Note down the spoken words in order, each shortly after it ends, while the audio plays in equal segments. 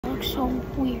look so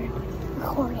weird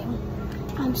recording.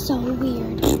 I'm so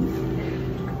weird.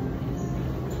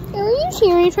 Are you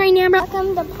serious right now, bro?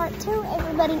 Welcome to part 2,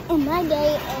 everybody, in my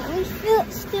day, and we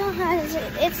still has,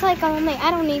 it's like only, I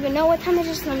don't even know what time it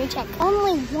is, let me check.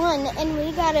 Only 1, and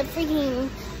we got a freaking,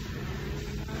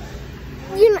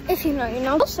 you know, if you know, you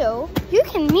know. Also, you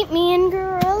can meet me in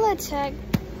Gorilla Tag.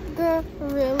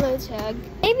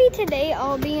 Maybe today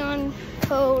I'll be on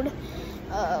code,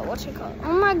 what's it called?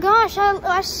 Oh my gosh,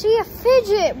 I see a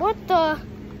fidget, what the?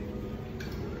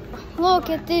 Look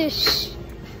at this.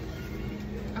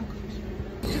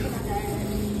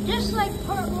 Just like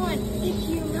part 1, if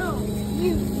you know,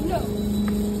 you know.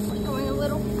 We're going a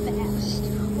little fast.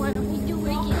 Why don't we do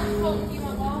it again? You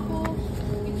want waffles?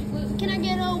 Can I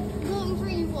get a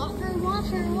gluten-free waffle?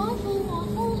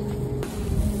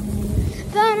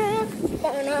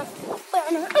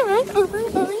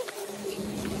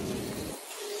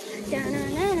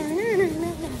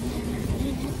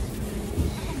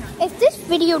 If this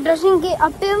video doesn't get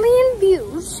 1 billion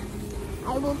views,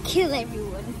 I will kill everyone.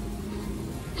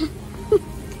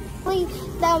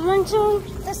 That one song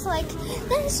that's like,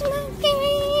 that's my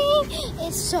game.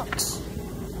 It sucks.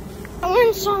 That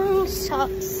one song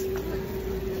sucks.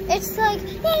 It's like,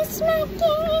 that's my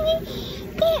game.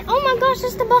 Yeah. Oh my gosh,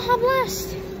 it's the Baja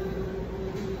Blast.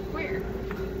 Where?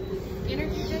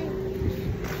 Energy drink?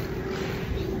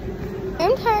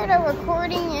 I'm tired of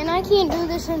recording and I can't do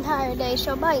this entire day,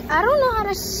 so bye. I don't know how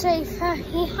to say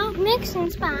mix in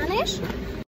Spanish.